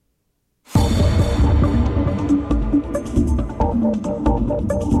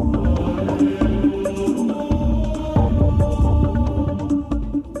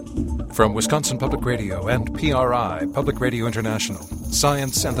From Wisconsin Public Radio and PRI, Public Radio International,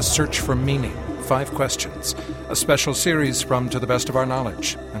 Science and the Search for Meaning, 5 Questions, a special series from To the Best of Our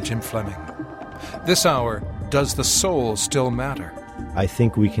Knowledge and Jim Fleming. This hour, does the soul still matter? I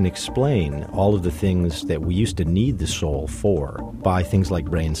think we can explain all of the things that we used to need the soul for by things like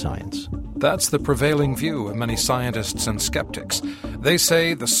brain science. That's the prevailing view of many scientists and skeptics. They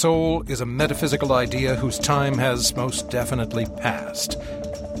say the soul is a metaphysical idea whose time has most definitely passed.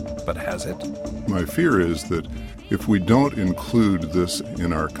 But has it? My fear is that if we don't include this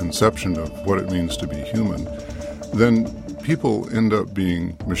in our conception of what it means to be human, then people end up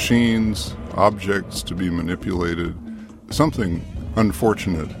being machines, objects to be manipulated. Something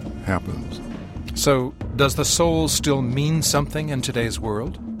unfortunate happens. So, does the soul still mean something in today's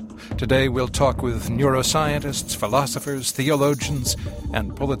world? Today we'll talk with neuroscientists, philosophers, theologians,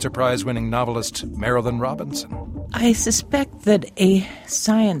 and Pulitzer Prize-winning novelist Marilynne Robinson. I suspect that a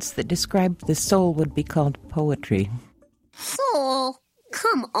science that described the soul would be called poetry. Soul?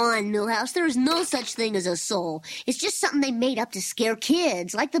 Come on, Milhouse. There is no such thing as a soul. It's just something they made up to scare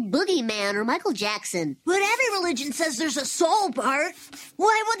kids, like the Boogeyman or Michael Jackson. But every religion says there's a soul, Bart.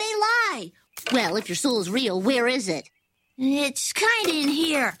 Why would they lie? Well, if your soul is real, where is it? It's kind of in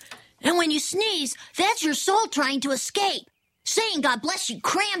here. And when you sneeze, that's your soul trying to escape. Saying God bless you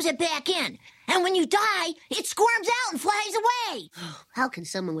crams it back in. And when you die, it squirms out and flies away. How can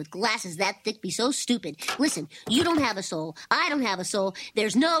someone with glasses that thick be so stupid? Listen, you don't have a soul. I don't have a soul.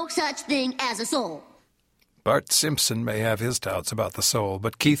 There's no such thing as a soul. Bart Simpson may have his doubts about the soul,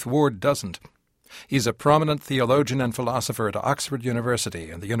 but Keith Ward doesn't. He's a prominent theologian and philosopher at Oxford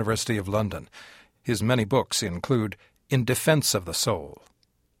University and the University of London. His many books include In Defense of the Soul.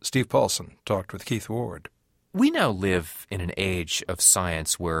 Steve Paulson talked with Keith Ward. We now live in an age of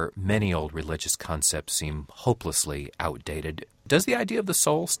science where many old religious concepts seem hopelessly outdated. Does the idea of the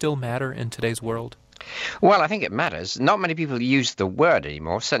soul still matter in today's world? Well, I think it matters. Not many people use the word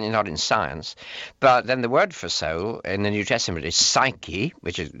anymore, certainly not in science. But then the word for soul in the New Testament is psyche,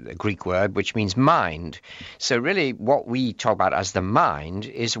 which is a Greek word, which means mind. So really what we talk about as the mind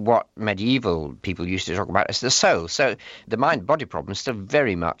is what medieval people used to talk about as the soul. So the mind-body problem is still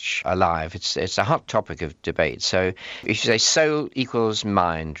very much alive. It's a hot topic of debate. So if you say soul equals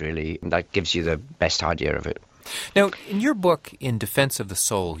mind, really, that gives you the best idea of it. Now, in your book, In Defense of the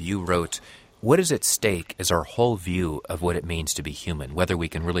Soul, you wrote, what is at stake is our whole view of what it means to be human, whether we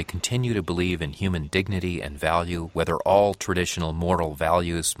can really continue to believe in human dignity and value, whether all traditional moral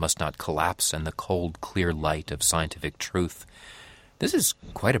values must not collapse in the cold, clear light of scientific truth. This is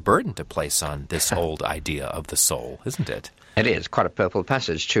quite a burden to place on this old idea of the soul, isn't it? It is quite a purple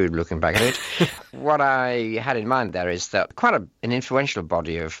passage, too, looking back at it. What I had in mind there is that quite an influential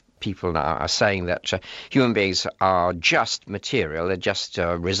body of people now are saying that human beings are just material. They're just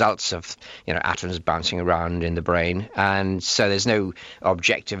results of, atoms bouncing around in the brain. And so there's no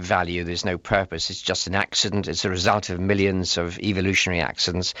objective value. There's no purpose. It's just an accident. It's a result of millions of evolutionary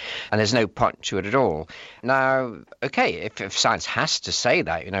accidents. And there's no point to it at all. Now, okay, if science has to say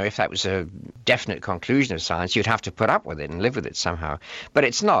that, if that was a definite conclusion of science, you'd have to put up with it and live with it somehow. But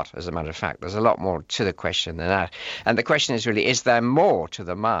it's not, as a matter of fact. There's a lot more to the question than that. And the question is really, is there more to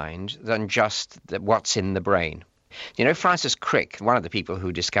the mind than just what's in the brain? Francis Crick, one of the people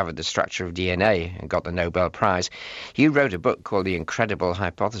who discovered the structure of DNA and got the Nobel Prize, he wrote a book called The Incredible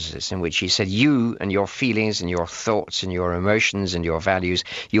Hypothesis, in which he said, you and your feelings and your thoughts and your emotions and your values,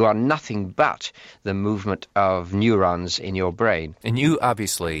 you are nothing but the movement of neurons in your brain. And you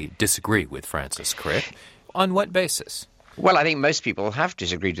obviously disagree with Francis Crick. On what basis? Well, I think most people have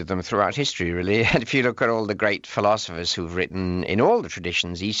disagreed with them throughout history, really. And if you look at all the great philosophers who've written in all the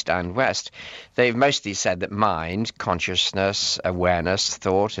traditions, East and West, they've mostly said that mind, consciousness, awareness,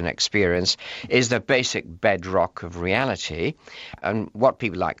 thought and experience is the basic bedrock of reality. And what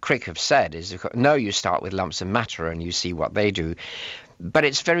people like Crick have said is, no, you start with lumps of matter and you see what they do. But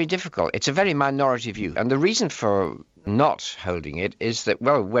it's very difficult. It's a very minority view. And the reason for not holding it is that,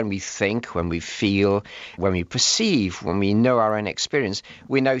 well, when we think, when we feel, when we perceive, when we know our own experience,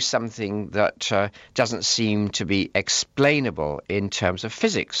 we know something that doesn't seem to be explainable in terms of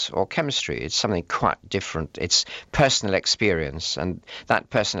physics or chemistry. It's something quite different. It's personal experience, and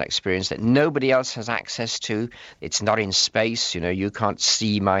that personal experience that nobody else has access to. It's not in space. You can't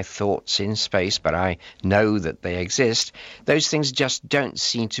see my thoughts in space, but I know that they exist. Those things just don't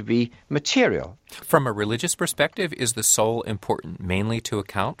seem to be material. From a religious perspective, is the soul important mainly to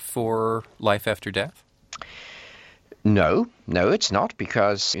account for life after death? No, No, it's not,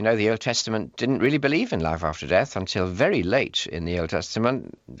 because, the Old Testament didn't really believe in life after death until very late in the Old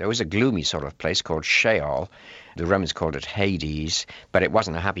Testament. There was a gloomy sort of place called Sheol. The Romans called it Hades, but it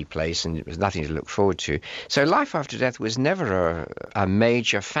wasn't a happy place and it was nothing to look forward to. So life after death was never a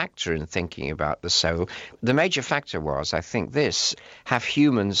major factor in thinking about the soul. The major factor was, I think, this: have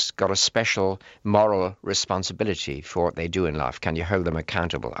humans got a special moral responsibility for what they do in life? Can you hold them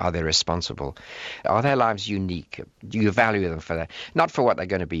accountable? Are they responsible? Are their lives unique? Do you value them for that? Not for what they're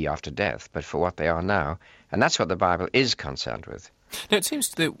going to be after death, but for what they are now. And that's what the Bible is concerned with. Now, it seems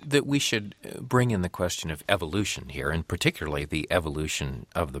that we should bring in the question of evolution here, and particularly the evolution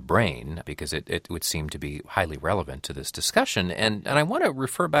of the brain, because it would seem to be highly relevant to this discussion. And I want to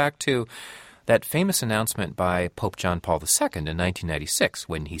refer back to that famous announcement by Pope John Paul II in 1996,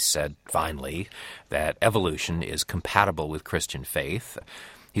 when he said, finally, that evolution is compatible with Christian faith.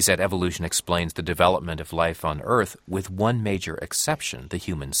 He said evolution explains the development of life on Earth with one major exception, the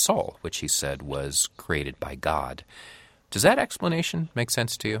human soul, which he said was created by God. Does that explanation make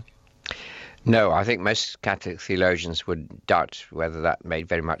sense to you? No, I think most Catholic theologians would doubt whether that made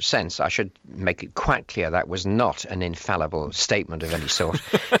very much sense. I should make it quite clear that was not an infallible statement of any sort.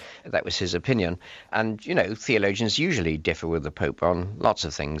 That was his opinion. And, theologians usually differ with the Pope on lots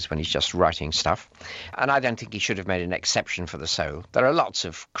of things when he's just writing stuff. And I don't think he should have made an exception for the soul. There are lots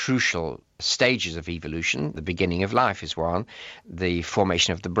of crucial stages of evolution. The beginning of life is one. The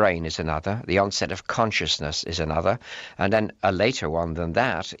formation of the brain is another. The onset of consciousness is another. And then a later one than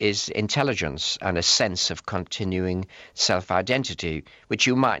that is intelligence and a sense of continuing self-identity, which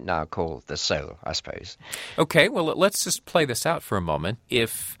you might now call the soul, I suppose. Okay, well, let's just play this out for a moment.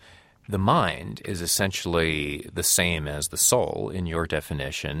 If the mind is essentially the same as the soul in your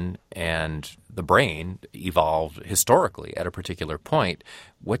definition, and the brain evolved historically at a particular point,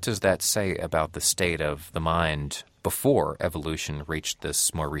 what does that say about the state of the mind before evolution reached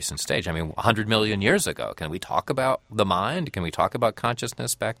this more recent stage? I mean, 100 million years ago, can we talk about the mind? Can we talk about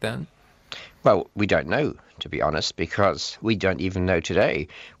consciousness back then? Well, we don't know, to be honest, because we don't even know today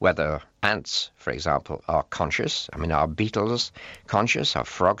whether ants, for example, are conscious. I mean, are beetles conscious? Are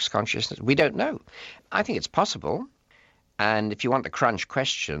frogs conscious? We don't know. I think it's possible. And if you want the crunch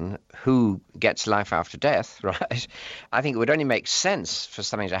question, who gets life after death, right? I think it would only make sense for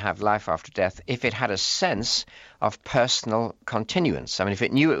something to have life after death if it had a sense of personal continuance. I mean, if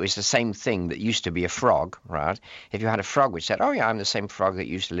it knew it was the same thing that used to be a frog, right? If you had a frog which said, oh yeah, I'm the same frog that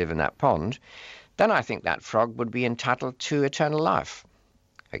used to live in that pond, then I think that frog would be entitled to eternal life.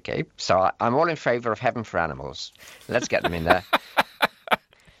 Okay, so I'm all in favor of heaven for animals. Let's get them in there.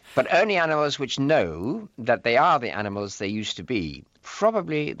 But only animals which know that they are the animals they used to be.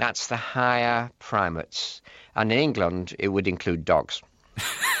 Probably that's the higher primates. And in England, it would include dogs.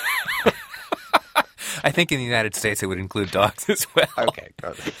 I think in the United States it would include dogs as well. Okay,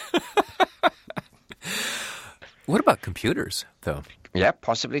 got it. What about computers, though? Yeah,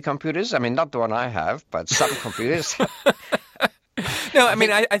 possibly computers. I mean, not the one I have, but some computers. No, I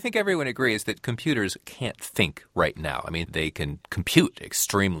mean, I think everyone agrees that computers can't think right now. I mean, they can compute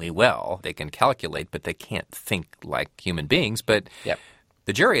extremely well. They can calculate, but they can't think like human beings. But yep.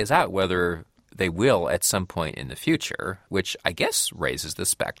 The jury is out whether they will at some point in the future, which I guess raises the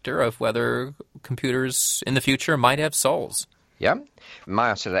specter of whether computers in the future might have souls. Yeah. My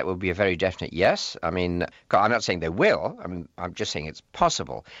answer to that would be a very definite yes. I mean, I'm not saying they will. I mean, I'm just saying it's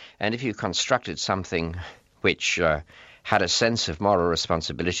possible. And if you constructed something which had a sense of moral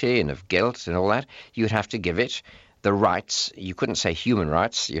responsibility and of guilt and all that, you'd have to give it the rights. You couldn't say human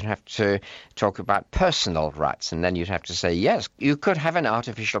rights. You'd have to talk about personal rights. And then you'd have to say, yes, you could have an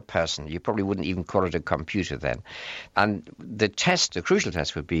artificial person. You probably wouldn't even call it a computer then. And the test, the crucial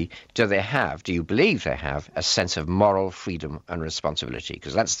test would be, do you believe they have a sense of moral freedom and responsibility?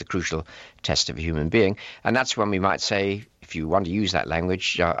 Because that's the crucial test of a human being. And that's when we might say, if you want to use that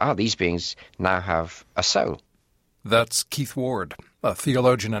language, these beings now have a soul. That's Keith Ward, a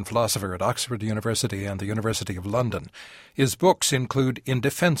theologian and philosopher at Oxford University and the University of London. His books include In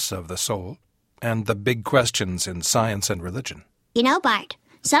Defense of the Soul and The Big Questions in Science and Religion. You know, Bart,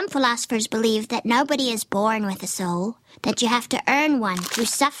 some philosophers believe that nobody is born with a soul, that you have to earn one through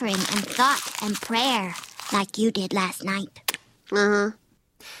suffering and thought and prayer, like you did last night. Uh-huh.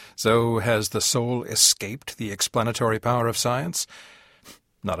 So has the soul escaped the explanatory power of science?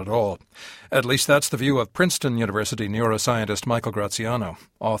 Not at all. At least that's the view of Princeton University neuroscientist Michael Graziano,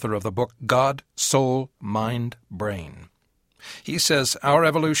 author of the book God, Soul, Mind, Brain. He says our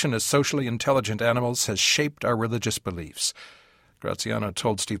evolution as socially intelligent animals has shaped our religious beliefs. Graziano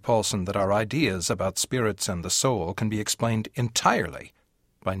told Steve Paulson that our ideas about spirits and the soul can be explained entirely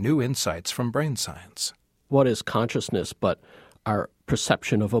by new insights from brain science. what is consciousness but our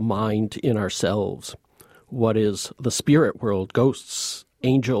perception of a mind in ourselves? What is the spirit world, ghosts,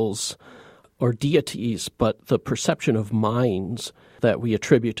 angels, or deities, but the perception of minds that we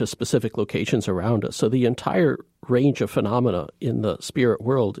attribute to specific locations around us? So the entire range of phenomena in the spirit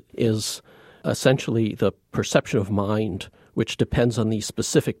world is essentially the perception of mind, which depends on these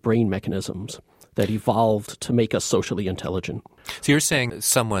specific brain mechanisms that evolved to make us socially intelligent. So you're saying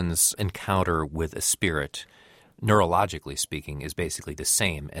someone's encounter with a spirit, neurologically speaking, is basically the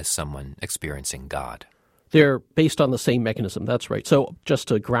same as someone experiencing God. They're based on the same mechanism. That's right. So just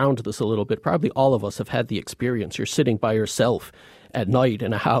to ground this a little bit, probably all of us have had the experience. You're sitting by yourself at night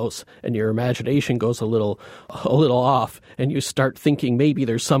in a house and your imagination goes a little off and you start thinking maybe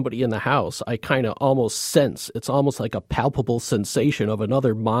there's somebody in the house. I kind of almost sense, it's almost like a palpable sensation of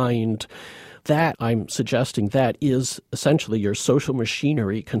another mind. That, I'm suggesting, that is essentially your social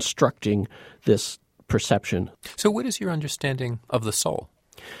machinery constructing this perception. So what is your understanding of the soul?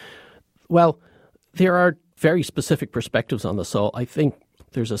 Well, there are very specific perspectives on the soul. I think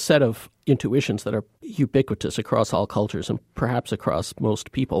there's a set of intuitions that are ubiquitous across all cultures and perhaps across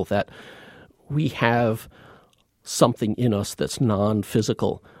most people, that we have something in us that's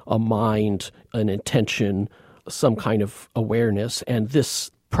non-physical, a mind, an intention, some kind of awareness, and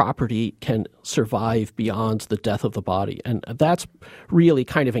this property can survive beyond the death of the body. And that's really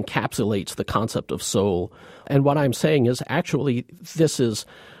kind of encapsulates the concept of soul. And what I'm saying is actually this is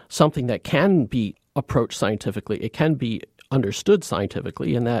something that can be approached scientifically. It can be understood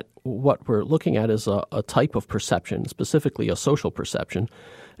scientifically, in that what we're looking at is a type of perception, specifically a social perception.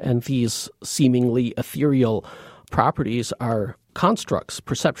 And these seemingly ethereal properties are constructs,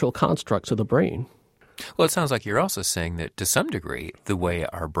 perceptual constructs of the brain. Well, it sounds like you're also saying that to some degree, the way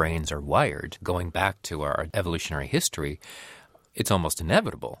our brains are wired, going back to our evolutionary history, it's almost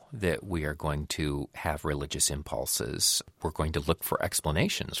inevitable that we are going to have religious impulses. We're going to look for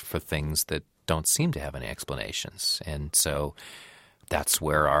explanations for things that don't seem to have any explanations. And so that's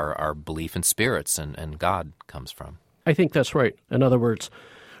where our belief in spirits and God comes from. I think that's right. In other words,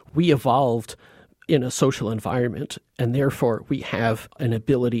 we evolved in a social environment, and therefore we have an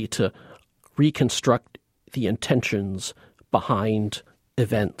ability to reconstruct the intentions behind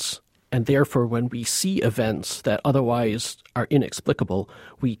events. And therefore, when we see events that otherwise are inexplicable,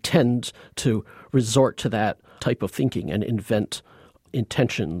 we tend to resort to that type of thinking and invent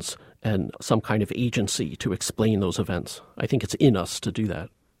intentions and some kind of agency to explain those events. I think it's in us to do that.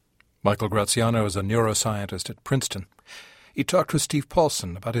 Michael Graziano is a neuroscientist at Princeton. He talked with Steve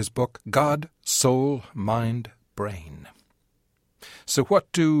Paulson about his book, God, Soul, Mind, Brain. So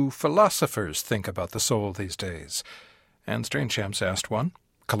what do philosophers think about the soul these days? Anne Strainchamps asked one,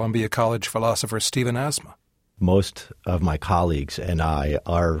 Columbia College philosopher Stephen Asma. Most of my colleagues and I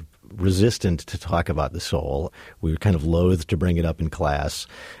are resistant to talk about the soul. We're kind of loath to bring it up in class.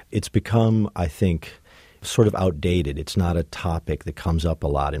 It's become, I think, sort of outdated. It's not a topic that comes up a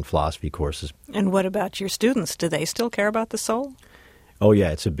lot in philosophy courses. And what about your students? Do they still care about the soul? Oh,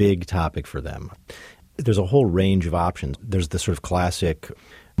 yeah, it's a big topic for them. There's a whole range of options. There's the sort of classic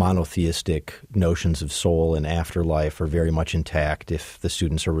monotheistic notions of soul and afterlife are very much intact if the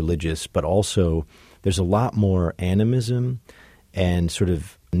students are religious, but also there's a lot more animism and sort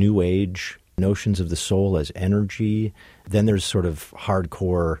of New Age notions of the soul as energy. Then there's sort of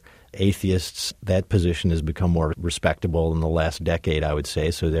hardcore atheists. That position has become more respectable in the last decade, I would say,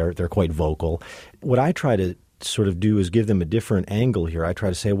 so they're quite vocal. What I try to sort of do is give them a different angle here. I try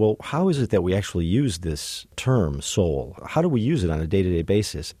to say, well, how is it that we actually use this term, soul? How do we use it on a day-to-day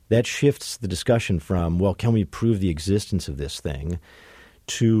basis? That shifts the discussion from, well, can we prove the existence of this thing,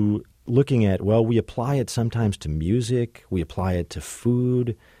 to looking at, well, we apply it sometimes to music, we apply it to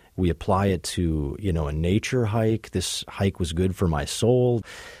food, we apply it to, a nature hike. This hike was good for my soul.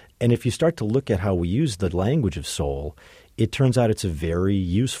 And if you start to look at how we use the language of soul, it turns out it's a very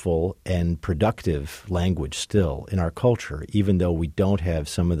useful and productive language still in our culture, even though we don't have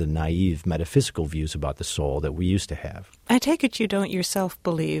some of the naive metaphysical views about the soul that we used to have. I take it you don't yourself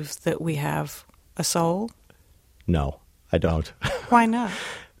believe that we have a soul? No, I don't. Why not?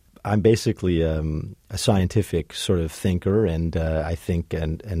 I'm basically a scientific sort of thinker, and I think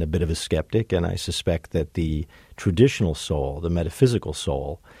and a bit of a skeptic, and I suspect that the traditional soul, the metaphysical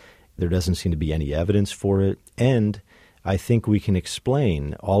soul, there doesn't seem to be any evidence for it, and I think we can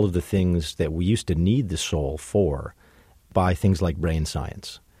explain all of the things that we used to need the soul for by things like brain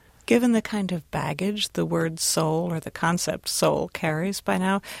science. Given the kind of baggage the word soul or the concept soul carries by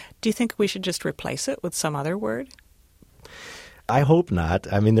now, do you think we should just replace it with some other word? I hope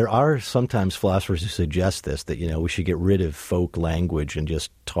not. I mean, there are sometimes philosophers who suggest this, that, we should get rid of folk language and just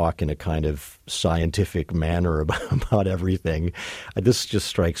talk in a kind of scientific manner about everything. This just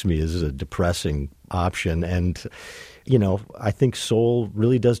strikes me as a depressing option. And, I think soul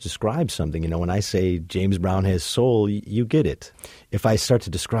really does describe something. When I say James Brown has soul, you get it. If I start to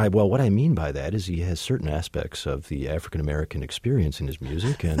describe, well, what I mean by that is he has certain aspects of the African-American experience in his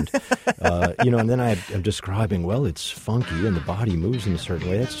music. And, and then I'm describing, well, it's funky and the body moves in a certain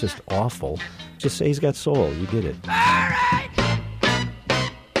way. That's just awful. Just say he's got soul. You get it. All right.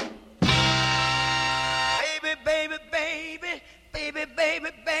 Baby, baby, baby, baby,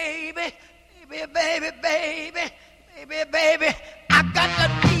 baby, baby, baby, baby, baby. Baby, baby, I got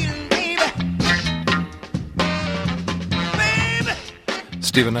the feeling, baby. Baby.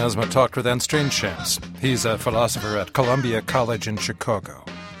 Stephen Asma talked with Anne Strange-Shams. He's a philosopher at Columbia College in Chicago.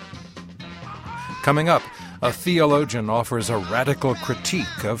 Coming up, a theologian offers a radical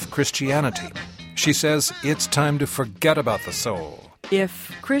critique of Christianity. She says it's time to forget about the soul.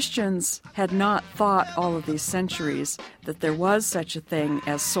 If Christians had not thought all of these centuries that there was such a thing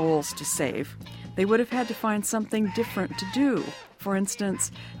as souls to save, they would have had to find something different to do. For instance,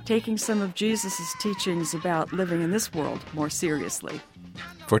 taking some of Jesus' teachings about living in this world more seriously.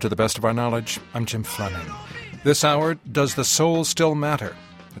 For To the Best of Our Knowledge, I'm Jim Fleming. This hour, Does the Soul Still Matter?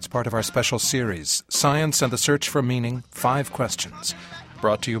 It's part of our special series, Science and the Search for Meaning, 5 Questions,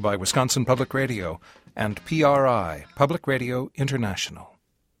 brought to you by Wisconsin Public Radio and PRI, Public Radio International.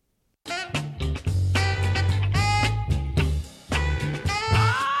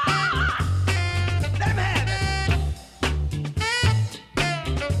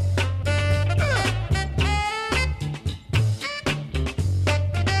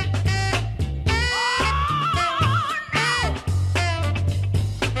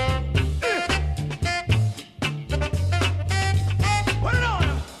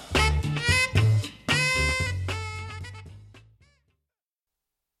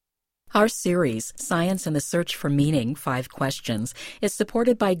 Our series, Science and the Search for Meaning, 5 Questions, is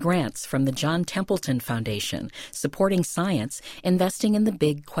supported by grants from the John Templeton Foundation, supporting science, investing in the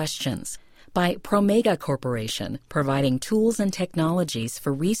big questions, by Promega Corporation, providing tools and technologies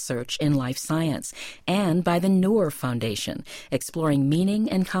for research in life science, and by the Noor Foundation, exploring meaning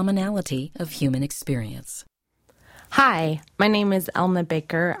and commonality of human experience. Hi, my name is Elna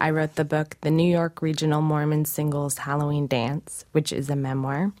Baker. I wrote the book, The New York Regional Mormon Singles Halloween Dance, which is a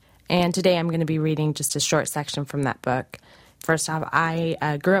memoir. And today I'm going to be reading just a short section from that book. First off,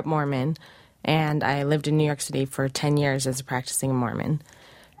 I grew up Mormon, and I lived in New York City for 10 years as a practicing Mormon.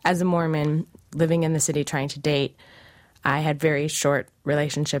 As a Mormon, living in the city trying to date, I had very short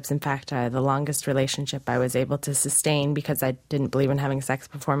relationships. In fact, the longest relationship I was able to sustain, because I didn't believe in having sex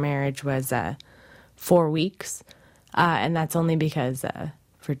before marriage, was 4 weeks. And that's only because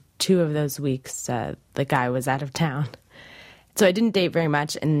for 2 of those weeks, the guy was out of town. So I didn't date very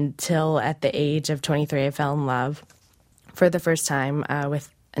much until at the age of 23, I fell in love for the first time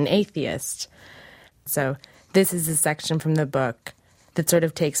with an atheist. So this is a section from the book that sort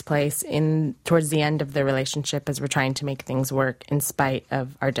of takes place towards the end of the relationship as we're trying to make things work in spite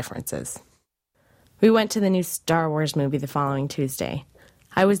of our differences. We went to the new Star Wars movie the following Tuesday.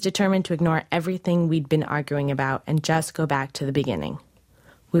 I was determined to ignore everything we'd been arguing about and just go back to the beginning.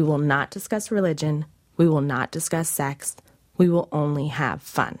 We will not discuss religion. We will not discuss sex. We will only have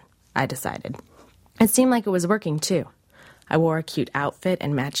fun, I decided. It seemed like it was working, too. I wore a cute outfit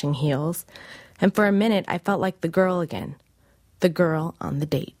and matching heels, and for a minute I felt like the girl again, the girl on the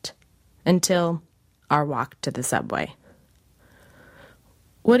date, until our walk to the subway.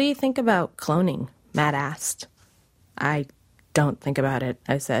 What do you think about cloning? Matt asked. I don't think about it,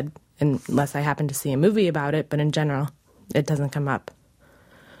 I said, unless I happen to see a movie about it, but in general, it doesn't come up.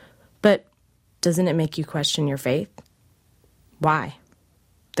 But doesn't it make you question your faith? Why?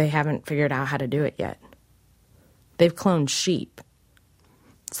 They haven't figured out how to do it yet. They've cloned sheep.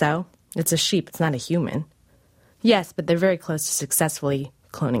 So, it's a sheep, it's not a human. Yes, but they're very close to successfully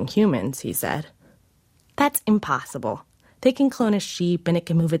cloning humans, he said. That's impossible. They can clone a sheep and it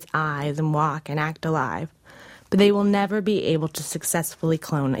can move its eyes and walk and act alive, but they will never be able to successfully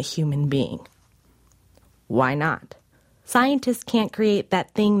clone a human being. Why not? Scientists can't create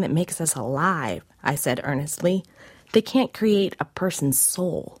that thing that makes us alive, I said earnestly. They can't create a person's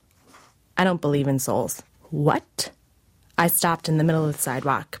soul. I don't believe in souls. What? I stopped in the middle of the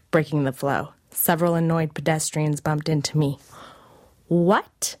sidewalk, breaking the flow. Several annoyed pedestrians bumped into me.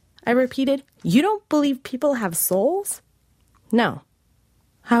 What? I repeated. You don't believe people have souls? No.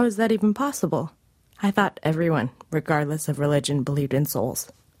 How is that even possible? I thought everyone, regardless of religion, believed in souls.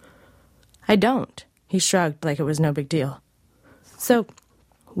 I don't. He shrugged like it was no big deal. So,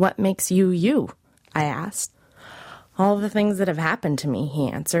 what makes you you? I asked. All the things that have happened to me, he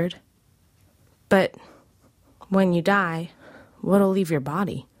answered. But when you die, what'll leave your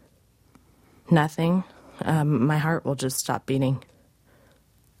body? Nothing. My heart will just stop beating.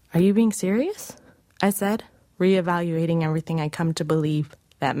 Are you being serious? I said, reevaluating everything I come to believe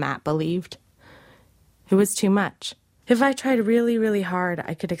that Matt believed. It was too much. If I tried really, really hard,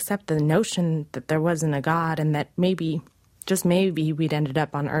 I could accept the notion that there wasn't a God and that maybe, just maybe, we'd ended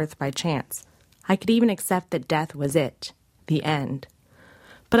up on Earth by chance. I could even accept that death was it, the end.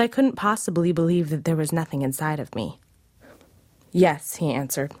 But I couldn't possibly believe that there was nothing inside of me. Yes, he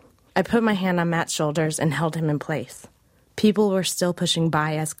answered. I put my hand on Matt's shoulders and held him in place. People were still pushing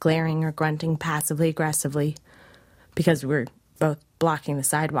by us, glaring or grunting passively aggressively, because we were both blocking the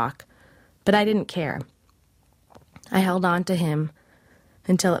sidewalk. But I didn't care. I held on to him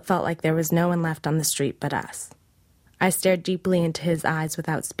until it felt like there was no one left on the street but us. I stared deeply into his eyes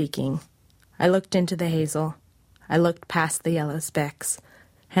without speaking. I looked into the hazel. I looked past the yellow specks,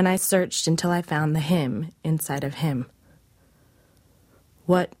 and I searched until I found the him inside of him.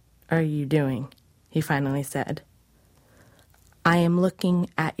 "What are you doing?" he finally said. "I am looking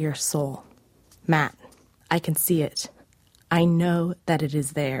at your soul. Matt, I can see it. I know that it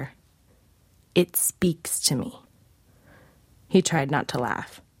is there. It speaks to me." He tried not to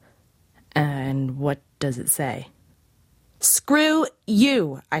laugh. "And what does it say?" "Screw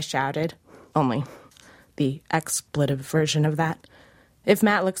you," I shouted. Only the expletive version of that. If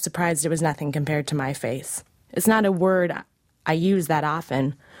Matt looked surprised, it was nothing compared to my face. It's not a word I use that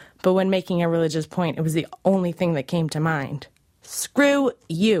often, but when making a religious point, it was the only thing that came to mind. "Screw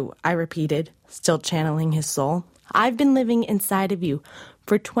you," I repeated, still channeling his soul. "I've been living inside of you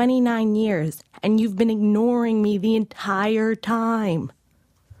for 29 years, and you've been ignoring me the entire time."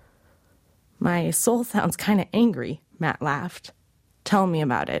 "My soul sounds kind of angry," Matt laughed. "Tell me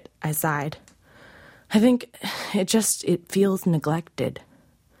about it," I sighed. "I think it feels neglected."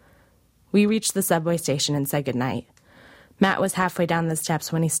 We reached the subway station and said goodnight. Matt was halfway down the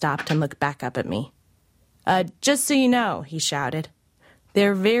steps when he stopped and looked back up at me. Just so you know," he shouted,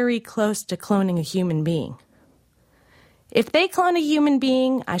 "they're very close to cloning a human being." "If they clone a human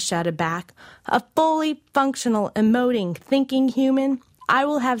being," I shouted back, "a fully functional, emoting, thinking human, I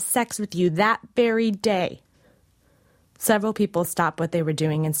will have sex with you that very day." Several people stopped what they were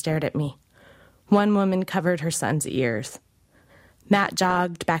doing and stared at me. One woman covered her son's ears. Matt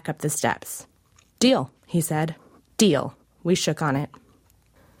jogged back up the steps. "Deal," he said. "Deal." We shook on it.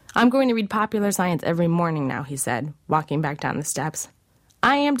 "I'm going to read popular science every morning now," he said, walking back down the steps.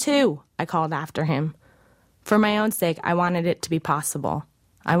 "I am too," I called after him. For my own sake, I wanted it to be possible.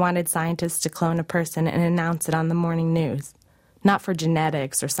 I wanted scientists to clone a person and announce it on the morning news. Not for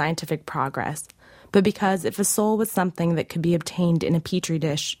genetics or scientific progress, but because if a soul was something that could be obtained in a petri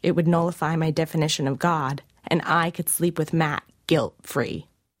dish, it would nullify my definition of God, and I could sleep with Matt guilt-free.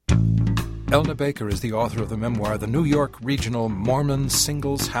 Elna Baker is the author of the memoir The New York Regional Mormon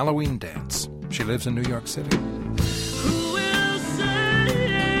Singles Halloween Dance. She lives in New York City. Who will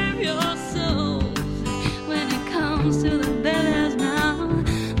save your soul when it comes to the bells now?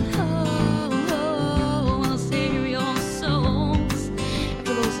 Oh, will save your souls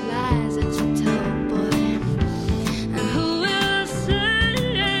after those lies that you told, boy. And who will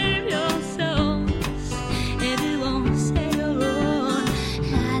save your souls if you won't save your own?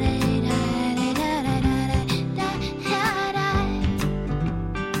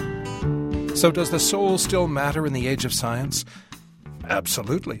 So does the soul still matter in the age of science?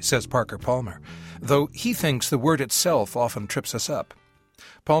 Absolutely, says Parker Palmer, though he thinks the word itself often trips us up.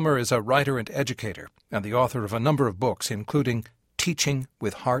 Palmer is a writer and educator, and the author of a number of books, including Teaching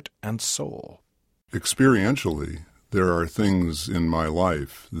with Heart and Soul. Experientially, there are things in my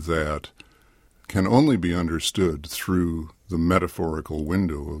life that can only be understood through the metaphorical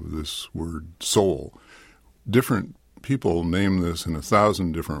window of this word soul. Different people name this in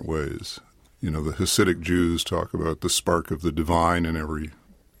 1,000 different ways. You know, the Hasidic Jews talk about the spark of the divine in every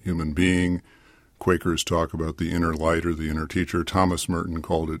human being. Quakers talk about the inner light or the inner teacher. Thomas Merton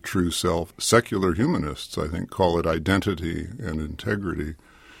called it true self. Secular humanists, I think, call it identity and integrity.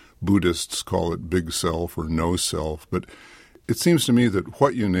 Buddhists call it big self or no self. But it seems to me that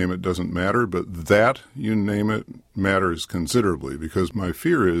what you name it doesn't matter, but that you name it matters considerably, because my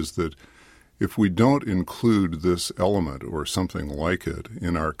fear is that if we don't include this element or something like it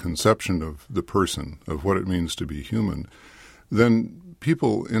in our conception of the person, of what it means to be human, then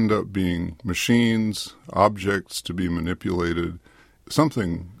people end up being machines, objects to be manipulated.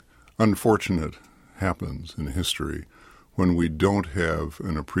 Something unfortunate happens in history when we don't have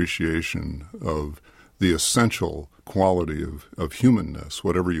an appreciation of the essential quality of humanness,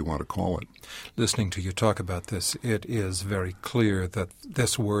 whatever you want to call it. Listening to you talk about this, it is very clear that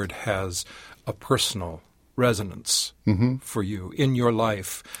this word has a personal resonance for you in your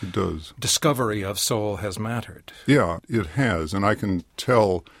life. It does. Discovery of soul has mattered. Yeah, it has. And I can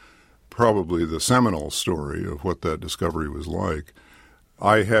tell probably the seminal story of what that discovery was like.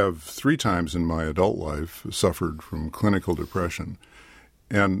 I have 3 times in my adult life suffered from clinical depression.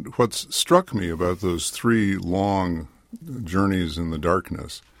 And what's struck me about those 3 long journeys in the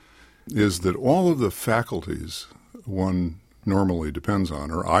darkness is that all of the faculties one normally depends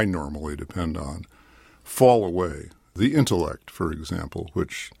on, or I normally depend on, fall away. The intellect, for example,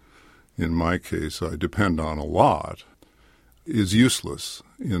 which in my case I depend on a lot, is useless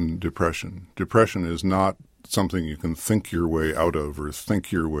in depression. Depression is not something you can think your way out of or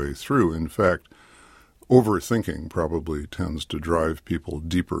think your way through. In fact, overthinking probably tends to drive people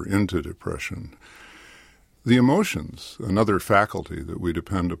deeper into depression. The emotions, another faculty that we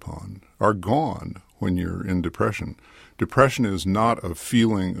depend upon, are gone when you're in depression. Depression is not a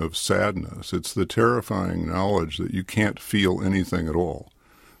feeling of sadness. It's the terrifying knowledge that you can't feel anything at all.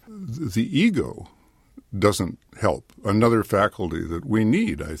 The ego doesn't help. Another faculty that we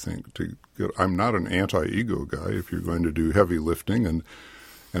need, I think, to get. I'm not an anti-ego guy. If you're going to do heavy lifting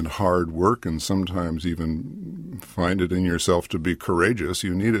and hard work and sometimes even find it in yourself to be courageous,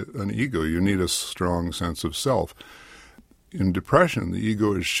 you need an ego. You need a strong sense of self. In depression, the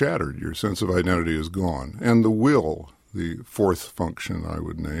ego is shattered. Your sense of identity is gone. And the will, the 4th function I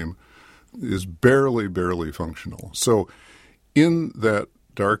would name, is barely functional. So in that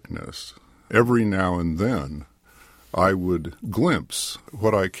darkness, every now and then, I would glimpse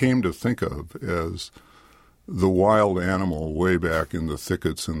what I came to think of as the wild animal way back in the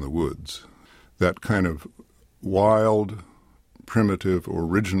thickets in the woods. That kind of wild, primitive,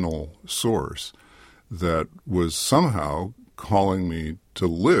 original source that was somehow calling me to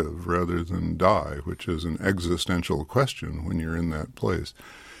live rather than die, which is an existential question when you're in that place.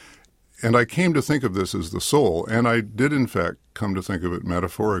 And I came to think of this as the soul, and I did in fact come to think of it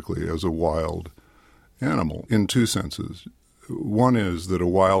metaphorically as a wild animal in 2 senses. One is that a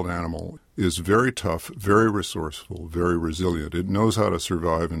wild animal is very tough, very resourceful, very resilient. It knows how to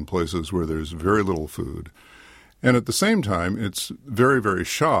survive in places where there's very little food. And at the same time, it's very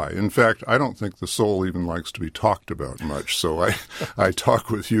shy. In fact, I don't think the soul even likes to be talked about much, so I talk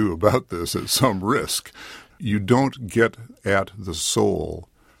with you about this at some risk. You don't get at the soul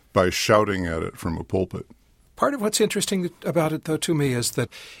by shouting at it from a pulpit. Part of what's interesting about it, though, to me, is that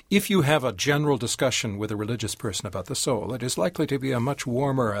if you have a general discussion with a religious person about the soul, it is likely to be a much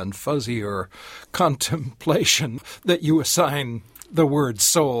warmer and fuzzier contemplation that you assign the word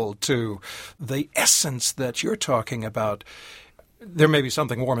soul to. The essence that you're talking about, there may be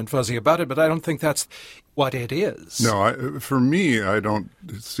something warm and fuzzy about it, but I don't think that's what it is. No, for me, I don't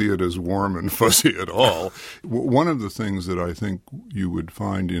see it as warm and fuzzy at all. One of the things that I think you would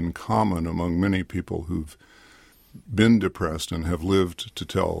find in common among many people who've been depressed and have lived to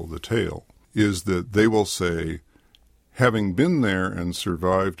tell the tale is that they will say, having been there and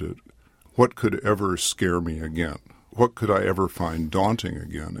survived it, what could ever scare me again? What could I ever find daunting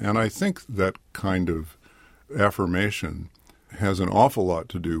again? And I think that kind of affirmation has an awful lot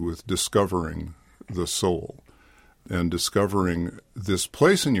to do with discovering the soul and discovering this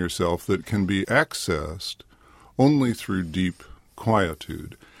place in yourself that can be accessed only through deep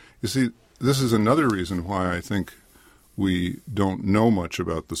quietude. You see, this is another reason why I think we don't know much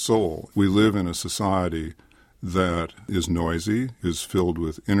about the soul. We live in a society that is noisy, is filled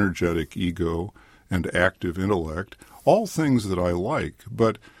with energetic ego and active intellect, all things that I like.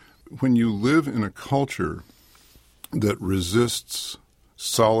 But when you live in a culture that resists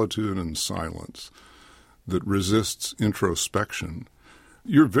solitude and silence, that resists introspection,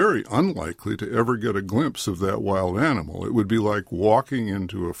 you're very unlikely to ever get a glimpse of that wild animal. It would be like walking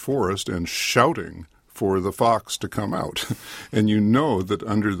into a forest and shouting for the fox to come out. And you know that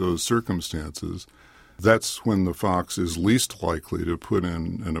under those circumstances, that's when the fox is least likely to put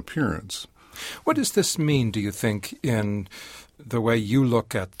in an appearance. What does this mean, do you think, in the way you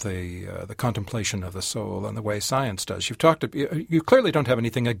look at the contemplation of the soul and the way science does? You clearly don't have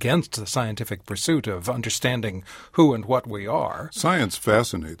anything against the scientific pursuit of understanding who and what we are. Science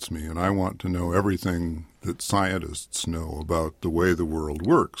fascinates me, and I want to know everything that scientists know about the way the world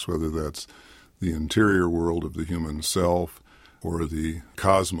works, whether that's the interior world of the human self or the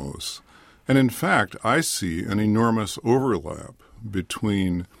cosmos. And in fact, I see an enormous overlap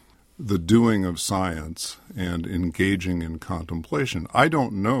between the doing of science and engaging in contemplation. I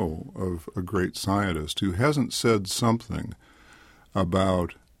don't know of a great scientist who hasn't said something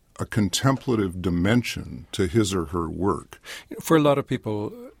about a contemplative dimension to his or her work. For a lot of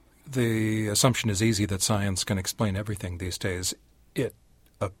people, the assumption is easy that science can explain everything these days. It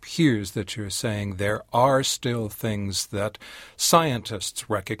appears that you're saying there are still things that scientists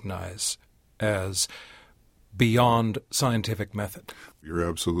recognize as beyond scientific method. You're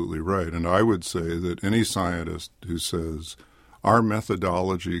absolutely right. And I would say that any scientist who says our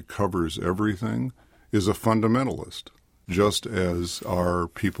methodology covers everything is a fundamentalist, just as are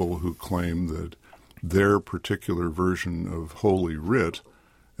people who claim that their particular version of Holy Writ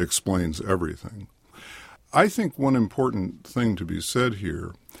explains everything. I think one important thing to be said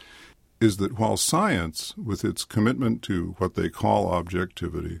here is that while science, with its commitment to what they call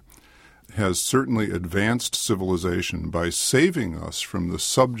objectivity, has certainly advanced civilization by saving us from the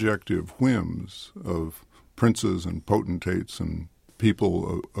subjective whims of princes and potentates and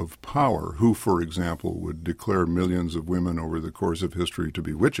people of power who, for example, would declare millions of women over the course of history to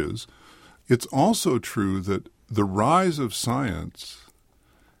be witches, it's also true that the rise of science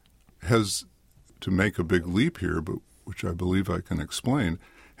has, to make a big leap here, but which I believe I can explain,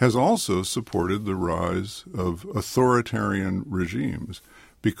 has also supported the rise of authoritarian regimes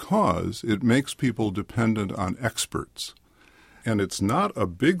because it makes people dependent on experts. And it's not a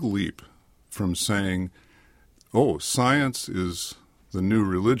big leap from saying, oh, science is the new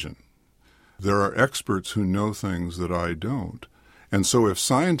religion. There are experts who know things that I don't. And so if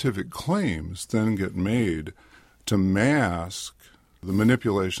scientific claims then get made to mask the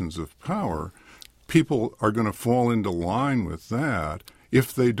manipulations of power, people are going to fall into line with that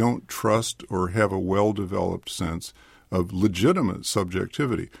if they don't trust or have a well-developed sense of legitimate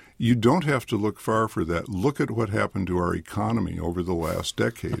subjectivity. You don't have to look far for that. Look at what happened to our economy over the last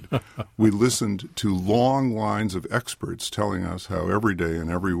decade. We listened to long lines of experts telling us how every day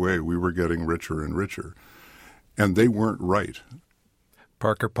in every way we were getting richer and richer. And they weren't right.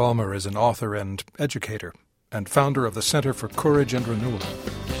 Parker Palmer is an author and educator and founder of the Center for Courage and Renewal.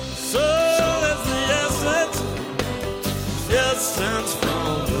 Soul is the essence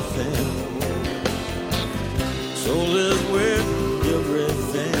from within. Soul is where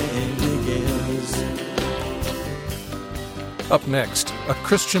everything begins. Up next, a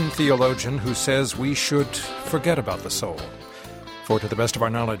Christian theologian who says we should forget about the soul. For To the Best of Our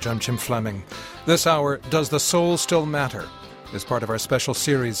Knowledge, I'm Jim Fleming. This hour, Does the Soul Still Matter? Is part of our special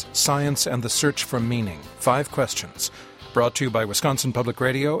series, Science and the Search for Meaning, 5 questions, brought to you by Wisconsin Public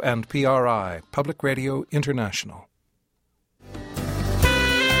Radio and PRI, Public Radio International.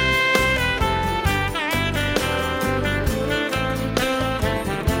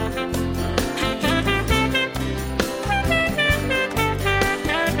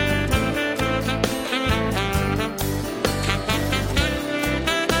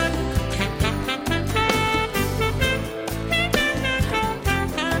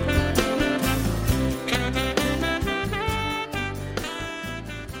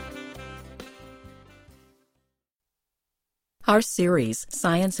 Our series,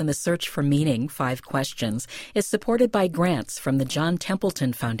 Science and the Search for Meaning, 5 Questions, is supported by grants from the John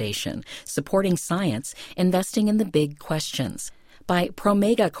Templeton Foundation, supporting science, investing in the big questions, by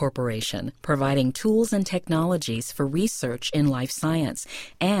Promega Corporation, providing tools and technologies for research in life science,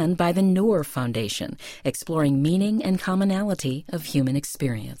 and by the Noor Foundation, exploring meaning and commonality of human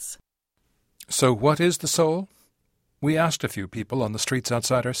experience. So what is the soul? We asked a few people on the streets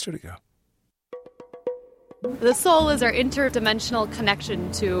outside our studio. The soul is our interdimensional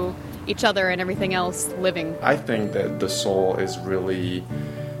connection to each other and everything else living. I think that the soul is really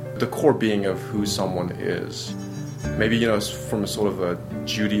the core being of who someone is. Maybe, from sort of a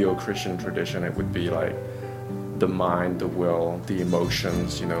Judeo-Christian tradition, it would be like the mind, the will, the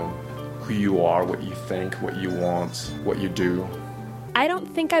emotions, who you are, what you think, what you want, what you do. I don't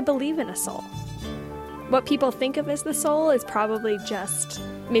think I believe in a soul. What people think of as the soul is probably just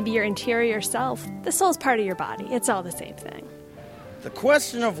maybe your interior self. The soul's part of your body. It's all the same thing. The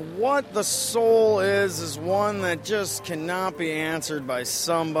question of what the soul is one that just cannot be answered by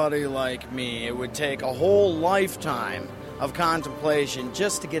somebody like me. It would take a whole lifetime of contemplation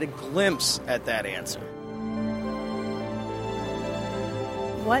just to get a glimpse at that answer.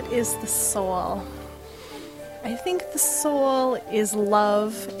 What is the soul? I think the soul is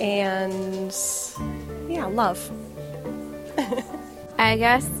love and, love. I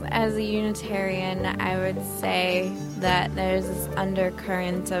guess as a Unitarian, I would say that there's this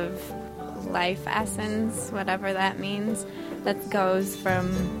undercurrent of life essence, whatever that means, that goes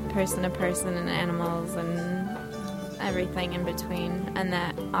from person to person and animals and everything in between, and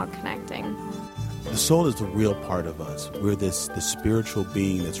that all connecting. The soul is the real part of us. We're this spiritual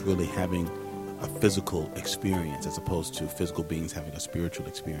being that's really having a physical experience as opposed to physical beings having a spiritual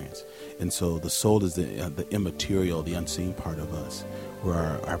experience. And so the soul is the immaterial, the unseen part of us,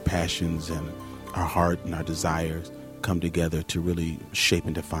 where our passions and our heart and our desires come together to really shape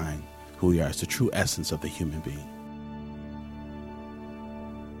and define who we are. It's the true essence of the human being.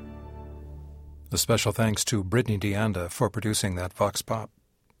 A special thanks to Brittany DeAnda for producing that Vox Pop.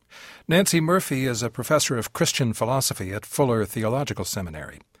 Nancey Murphy is a professor of Christian philosophy at Fuller Theological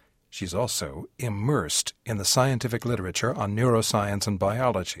Seminary. She's also immersed in the scientific literature on neuroscience and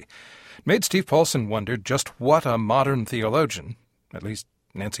biology. It made Steve Paulson wonder just what a modern theologian, at least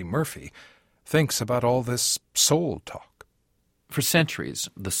Nancey Murphy, thinks about all this soul talk. For centuries,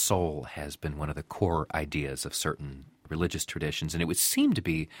 the soul has been one of the core ideas of certain religious traditions, and it would seem to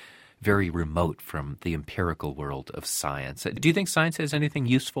be very remote from the empirical world of science. Do you think science has anything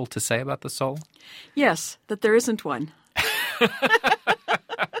useful to say about the soul? Yes, that there isn't one.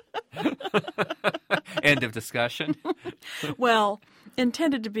 End of discussion. Well,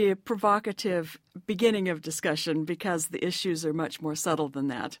 intended to be a provocative beginning of discussion because the issues are much more subtle than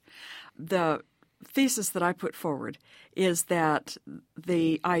that. The thesis that I put forward is that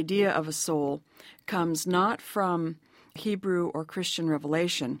the idea of a soul comes not from Hebrew or Christian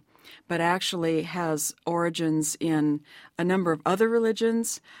revelation, but actually has origins in a number of other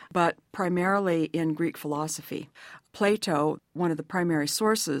religions, but primarily in Greek philosophy. Plato, one of the primary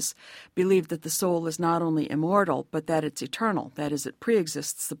sources, believed that the soul is not only immortal, but that it's eternal. That is, it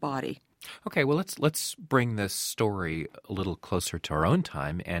preexists the body. Okay, well, let's bring this story a little closer to our own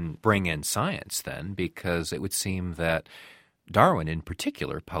time and bring in science then, because it would seem that Darwin in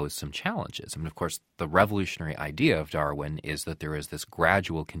particular posed some challenges. I mean, of course, the revolutionary idea of Darwin is that there is this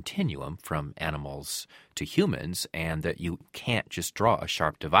gradual continuum from animals to humans, and that you can't just draw a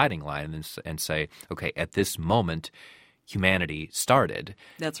sharp dividing line and say, okay, at this moment, humanity started.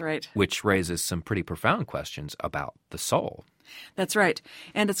 That's right. Which raises some pretty profound questions about the soul. That's right.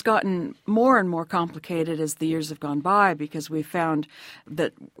 And it's gotten more and more complicated as the years have gone by, because we found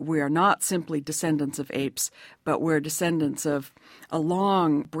that we are not simply descendants of apes, but we're descendants of a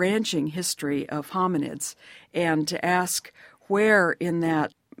long branching history of hominids. And to ask where in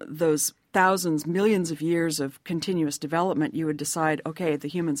those thousands, millions of years of continuous development, you would decide, okay, the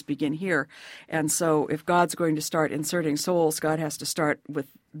humans begin here. And so if God's going to start inserting souls, God has to start with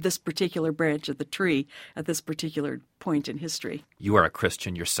this particular branch of the tree at this particular point in history. You are a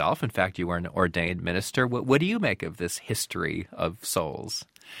Christian yourself. In fact, you are an ordained minister. What do you make of this history of souls?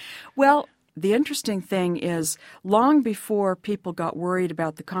 Well, the interesting thing is, long before people got worried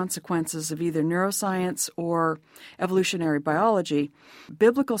about the consequences of either neuroscience or evolutionary biology,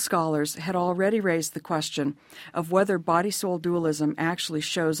 biblical scholars had already raised the question of whether body-soul dualism actually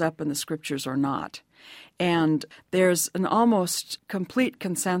shows up in the scriptures or not. And there's an almost complete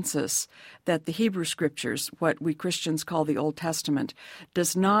consensus that the Hebrew scriptures, what we Christians call the Old Testament,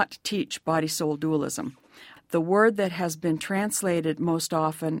 does not teach body-soul dualism. The word that has been translated most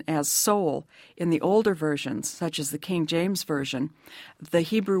often as soul in the older versions, such as the King James Version, the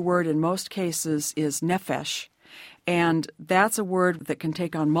Hebrew word in most cases is nephesh. And that's a word that can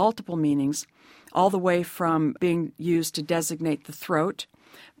take on multiple meanings, all the way from being used to designate the throat.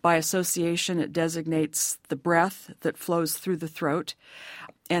 By association, it designates the breath that flows through the throat.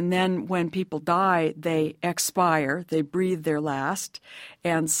 And then when people die, they expire, they breathe their last.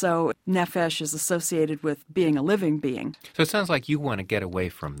 And so nephesh is associated with being a living being. So it sounds like you want to get away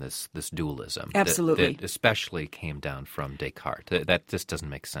from this dualism. Absolutely. That especially came down from Descartes. That just doesn't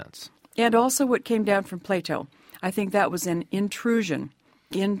make sense. And also what came down from Plato. I think that was an intrusion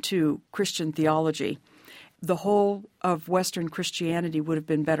into Christian theology. The whole of Western Christianity would have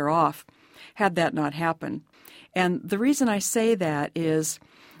been better off had that not happened. And the reason I say that is,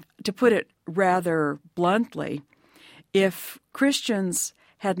 to put it rather bluntly, if Christians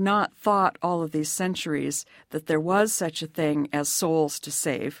had not thought all of these centuries that there was such a thing as souls to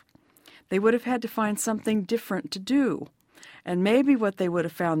save, they would have had to find something different to do. And maybe what they would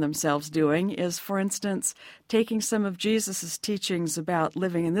have found themselves doing is, for instance, taking some of Jesus' teachings about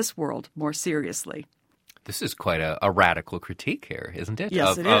living in this world more seriously. This is quite a radical critique here, isn't it?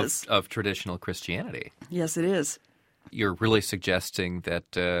 Yes, it is. Of traditional Christianity. Yes, it is. You're really suggesting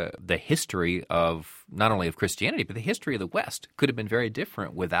that the history of, not only of Christianity, but the history of the West could have been very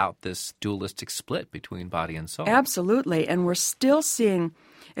different without this dualistic split between body and soul. Absolutely. And we're still seeing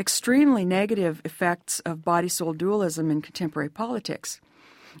extremely negative effects of body-soul dualism in contemporary politics.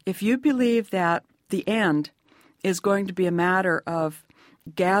 If you believe that the end is going to be a matter of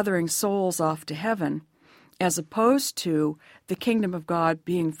gathering souls off to heaven, as opposed to the kingdom of God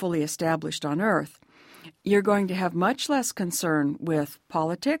being fully established on earth, you're going to have much less concern with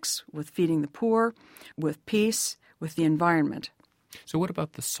politics, with feeding the poor, with peace, with the environment. So what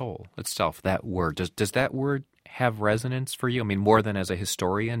about the soul itself, that word? Does that word have resonance for you? I mean, more than as a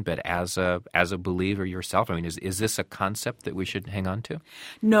historian, but as a believer yourself? I mean, is this a concept that we should hang on to?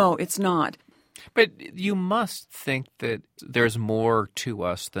 No, it's not. But you must think that there's more to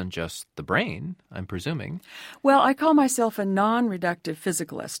us than just the brain, I'm presuming. Well, I call myself a non-reductive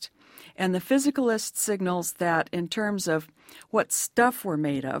physicalist. And the physicalist signals that in terms of what stuff we're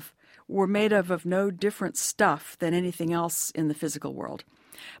made of no different stuff than anything else in the physical world.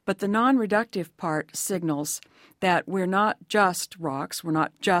 But the non-reductive part signals that we're not just rocks, we're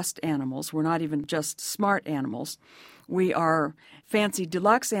not just animals, we're not even just smart animals. We are fancy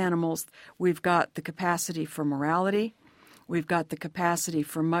deluxe animals. We've got the capacity for morality. We've got the capacity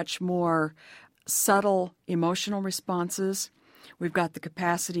for much more subtle emotional responses. We've got the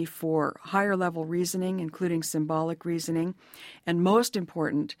capacity for higher level reasoning, including symbolic reasoning. And most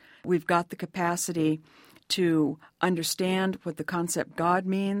important, we've got the capacity to understand what the concept God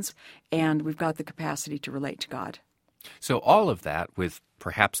means, and we've got the capacity to relate to God. So all of that, with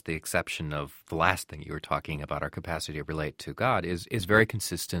perhaps the exception of the last thing you were talking about, our capacity to relate to God, is very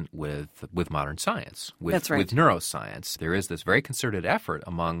consistent with modern science, That's right. with neuroscience. There is this very concerted effort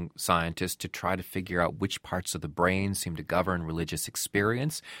among scientists to try to figure out which parts of the brain seem to govern religious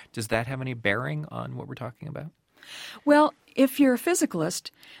experience. Does that have any bearing on what we're talking about? Well, if you're a physicalist,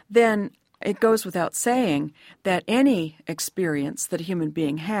 then it goes without saying that any experience that a human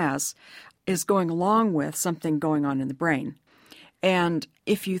being has is going along with something going on in the brain. And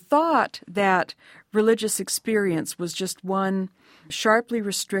if you thought that religious experience was just one sharply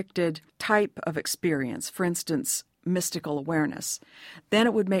restricted type of experience, for instance, mystical awareness, then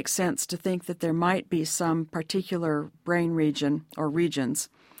it would make sense to think that there might be some particular brain region or regions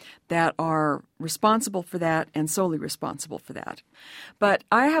that are responsible for that and solely responsible for that. But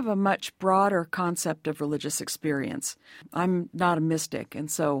I have a much broader concept of religious experience. I'm not a mystic, and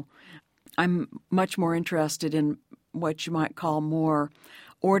so I'm much more interested in what you might call more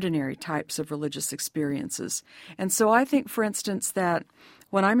ordinary types of religious experiences. And so I think, for instance, that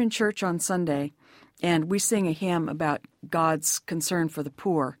when I'm in church on Sunday and we sing a hymn about God's concern for the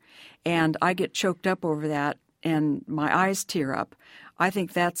poor, and I get choked up over that and my eyes tear up, I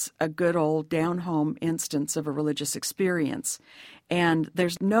think that's a good old down-home instance of a religious experience. And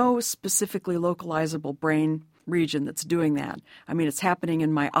there's no specifically localizable brain region that's doing that. I mean, it's happening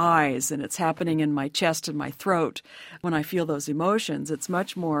in my eyes and it's happening in my chest and my throat when I feel those emotions. It's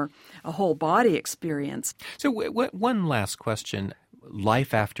much more a whole body experience. So one last question.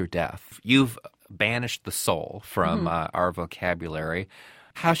 Life after death. You've banished the soul from our vocabulary.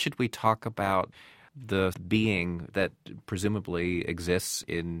 How should we talk about the being that presumably exists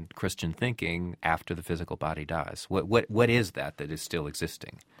in Christian thinking after the physical body dies? What is that is still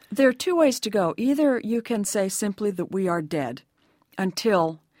existing? There are two ways to go. Either you can say simply that we are dead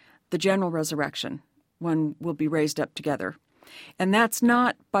until the general resurrection, when we'll be raised up together. And that's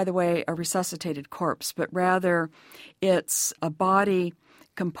not, by the way, a resuscitated corpse, but rather it's a body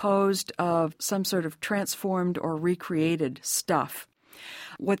composed of some sort of transformed or recreated stuff.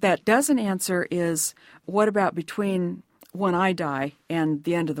 What that doesn't answer is, what about between when I die and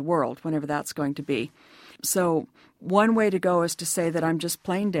the end of the world, whenever that's going to be? So one way to go is to say that I'm just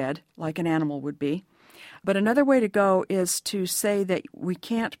plain dead, like an animal would be. But another way to go is to say that we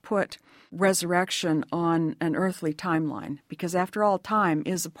can't put resurrection on an earthly timeline, because after all, time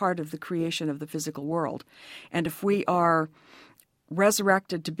is a part of the creation of the physical world. And if we are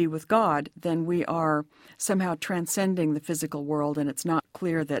resurrected to be with God, then we are somehow transcending the physical world, and it's not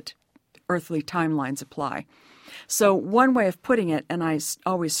clear that earthly timelines apply. So one way of putting it, and I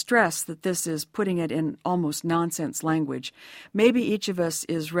always stress that this is putting it in almost nonsense language, maybe each of us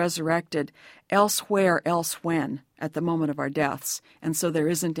is resurrected elsewhere, else when, at the moment of our deaths, and so there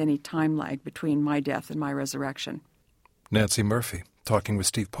isn't any time lag between my death and my resurrection. Nancey Murphy, talking with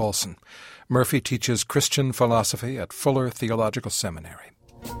Steve Paulson. Murphy teaches Christian philosophy at Fuller Theological Seminary.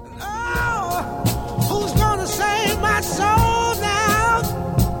 Oh, who's gonna save my soul now?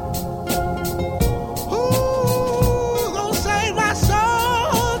 Who's gonna save my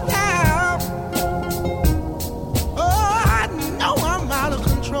soul now? Oh, I know I'm out of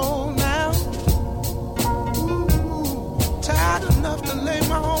control now. Ooh, tired enough to lay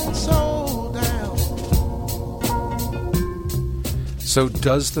my own soul down. So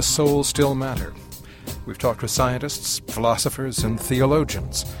does the soul still matter? We've talked with scientists, philosophers, and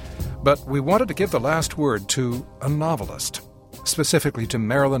theologians. But we wanted to give the last word to a novelist, specifically to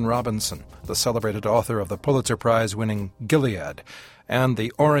Marilynne Robinson, the celebrated author of the Pulitzer Prize-winning Gilead and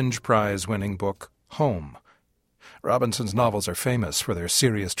the Orange Prize-winning book home. Robinson's novels are famous for their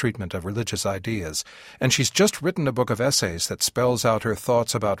serious treatment of religious ideas, and she's just written a book of essays that spells out her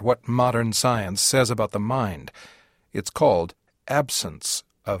thoughts about what modern science says about the mind. It's called Absence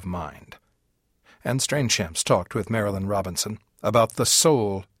of Mind. And Strangeshamps talked with Marilynne Robinson about the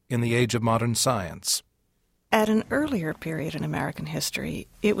soul in the age of modern science. At an earlier period in American history,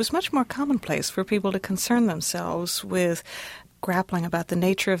 it was much more commonplace for people to concern themselves with grappling about the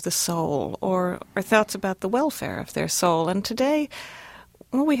nature of the soul or thoughts about the welfare of their soul. And today,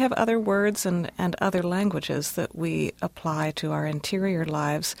 well, we have other words and other languages that we apply to our interior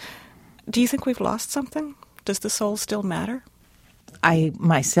lives. Do you think we've lost something? Does the soul still matter? I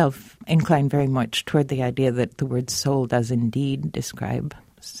myself incline very much toward the idea that the word soul does indeed describe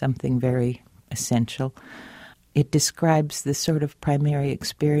something very essential. It describes the sort of primary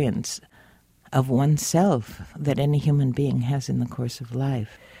experience of oneself that any human being has in the course of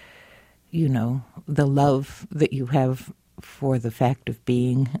life. You know, the love that you have for the fact of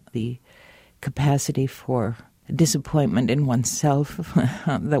being, the capacity for disappointment in oneself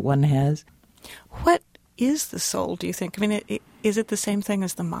that one has. What is the soul, do you think? I mean, is it the same thing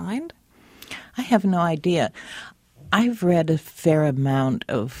as the mind? I have no idea. I've read a fair amount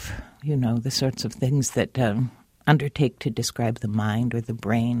of, the sorts of things that undertake to describe the mind or the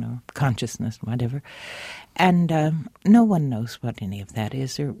brain or consciousness, whatever. And no one knows what any of that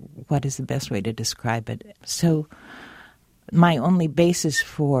is or what is the best way to describe it. So my only basis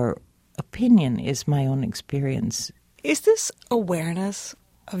for opinion is my own experience. Is this awareness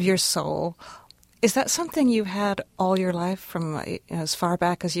of your soul, is that something you've had all your life from as far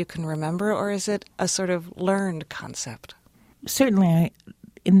back as you can remember, or is it a sort of learned concept? Certainly,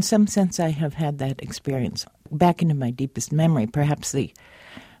 in some sense, I have had that experience. Back into my deepest memory, perhaps the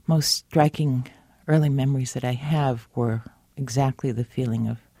most striking early memories that I have were exactly the feeling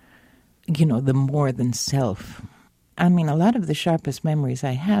of, the more than self. I mean, a lot of the sharpest memories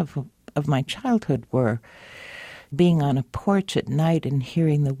I have of my childhood were being on a porch at night and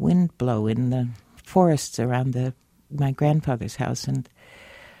hearing the wind blow in the forests around my grandfather's house and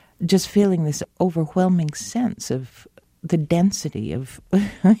just feeling this overwhelming sense of the density of,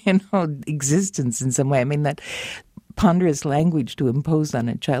 existence in some way. I mean, that ponderous language to impose on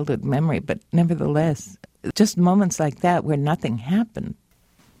a childhood memory, but nevertheless, just moments like that where nothing happened.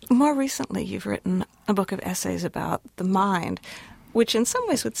 More recently, you've written a book of essays about the mind, which in some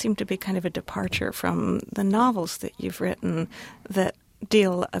ways would seem to be kind of a departure from the novels that you've written that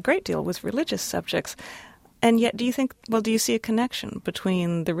deal a great deal with religious subjects. And yet, do you see a connection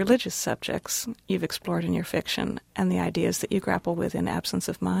between the religious subjects you've explored in your fiction and the ideas that you grapple with in Absence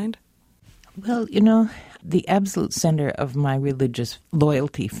of Mind? Well, the absolute center of my religious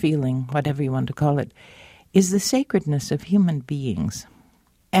loyalty, feeling, whatever you want to call it, is the sacredness of human beings.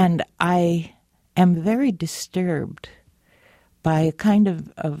 And I am very disturbed by a kind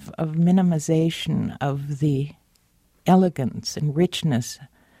of minimization of the elegance and richness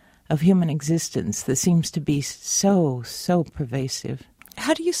of human existence that seems to be so pervasive.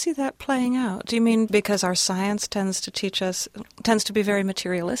 How do you see that playing out? Do you mean because our science tends to be very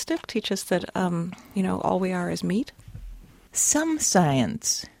materialistic, teach us that, all we are is meat? Some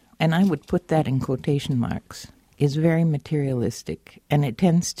science, and I would put that in quotation marks, is very materialistic, and it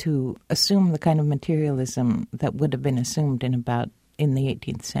tends to assume the kind of materialism that would have been assumed in the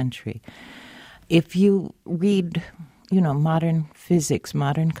 18th century. If you read, modern physics,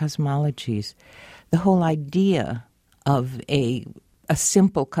 modern cosmologies, the whole idea of a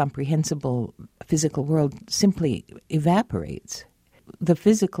simple, comprehensible physical world simply evaporates. The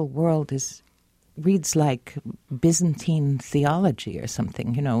physical world reads like Byzantine theology or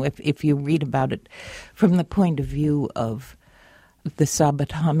something, if you read about it from the point of view of the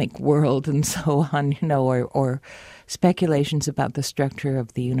subatomic world and so on, or speculations about the structure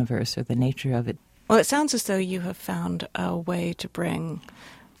of the universe or the nature of it. Well, it sounds as though you have found a way to bring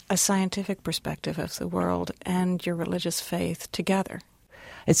a scientific perspective of the world and your religious faith together.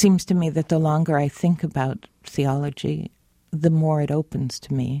 It seems to me that the longer I think about theology, the more it opens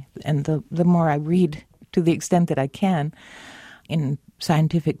to me, and the more I read, to the extent that I can, in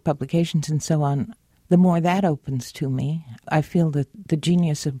scientific publications and so on, the more that opens to me. I feel that the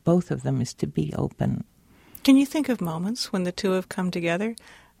genius of both of them is to be open. Can you think of moments when the two have come together?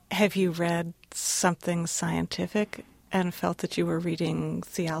 Have you read something scientific and felt that you were reading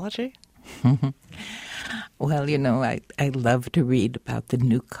theology? Well, I love to read about the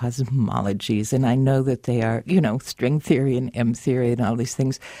new cosmologies, and I know that they are, string theory and M theory and all these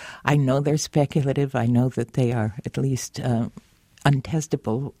things. I know they're speculative. I know that they are at least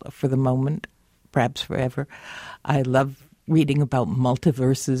untestable for the moment, perhaps forever. I love reading about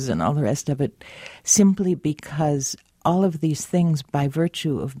multiverses and all the rest of it, simply because all of these things, by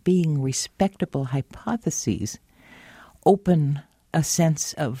virtue of being respectable hypotheses, open a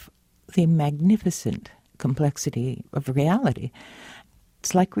sense of the magnificent complexity of reality.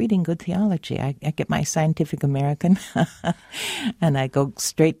 It's like reading good theology. I get my Scientific American and I go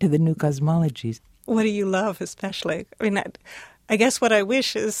straight to the new cosmologies. What do you love especially? I mean, I guess what I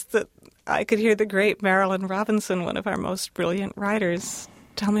wish is that I could hear the great Marilynne Robinson, one of our most brilliant writers,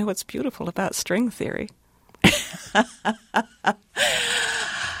 tell me what's beautiful about string theory.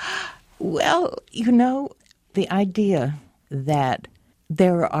 Well, you know, the idea that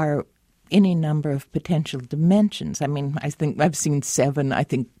there are any number of potential dimensions. I mean, I think I've seen 7, I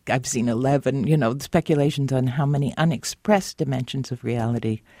think I've seen 11, speculations on how many unexpressed dimensions of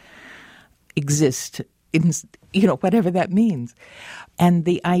reality exist in, whatever that means. And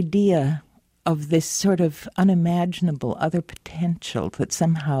the idea of this sort of unimaginable other potential that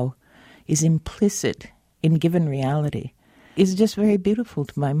somehow is implicit in given reality is just very beautiful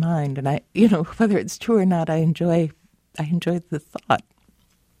to my mind. And I, whether it's true or not, I enjoy the thought.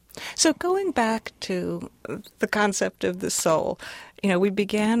 So going back to the concept of the soul, we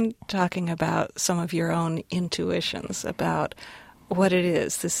began talking about some of your own intuitions about what it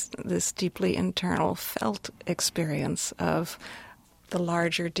is, this deeply internal felt experience of the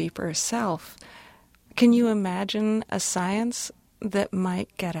larger, deeper self. Can you imagine a science that might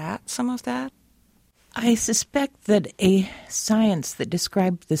get at some of that? I suspect that a science that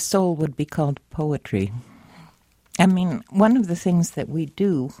described the soul would be called poetry. I mean, one of the things that we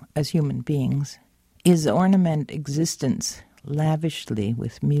do as human beings is ornament existence lavishly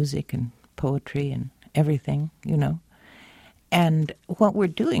with music and poetry and everything, And what we're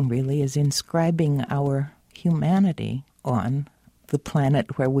doing really is inscribing our humanity on the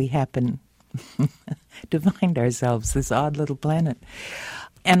planet where we happen to find ourselves, this odd little planet.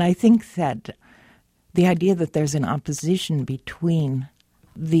 And I think that the idea that there's an opposition between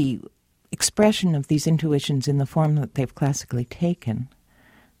the expression of these intuitions in the form that they've classically taken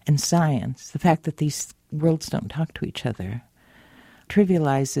and science, the fact that these worlds don't talk to each other,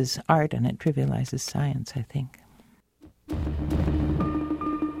 trivializes art and it trivializes science, I think.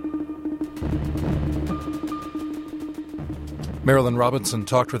 Marilynne Robinson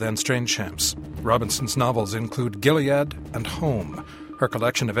talked with Anne Strangeshamps. Robinson's novels include Gilead and Home. Her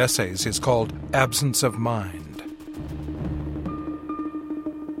collection of essays is called Absence of Mind.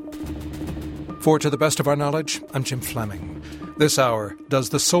 For To the Best of Our Knowledge, I'm Jim Fleming. This hour, Does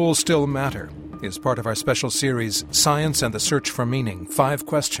the Soul Still Matter?, is part of our special series, Science and the Search for Meaning, 5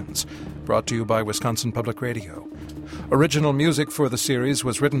 Questions, brought to you by Wisconsin Public Radio. Original music for the series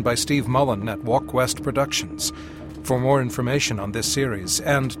was written by Steve Mullen at Walk West Productions. For more information on this series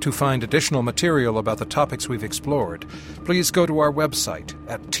and to find additional material about the topics we've explored, please go to our website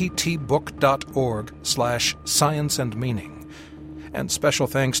at ttbook.org/scienceandmeaning. And special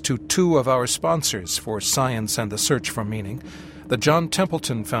thanks to 2 of our sponsors for Science and the Search for Meaning, the John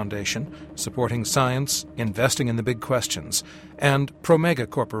Templeton Foundation, supporting science, investing in the big questions, and Promega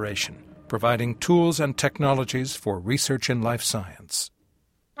Corporation, providing tools and technologies for research in life science.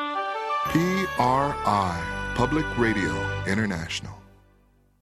 PRI, Public Radio International.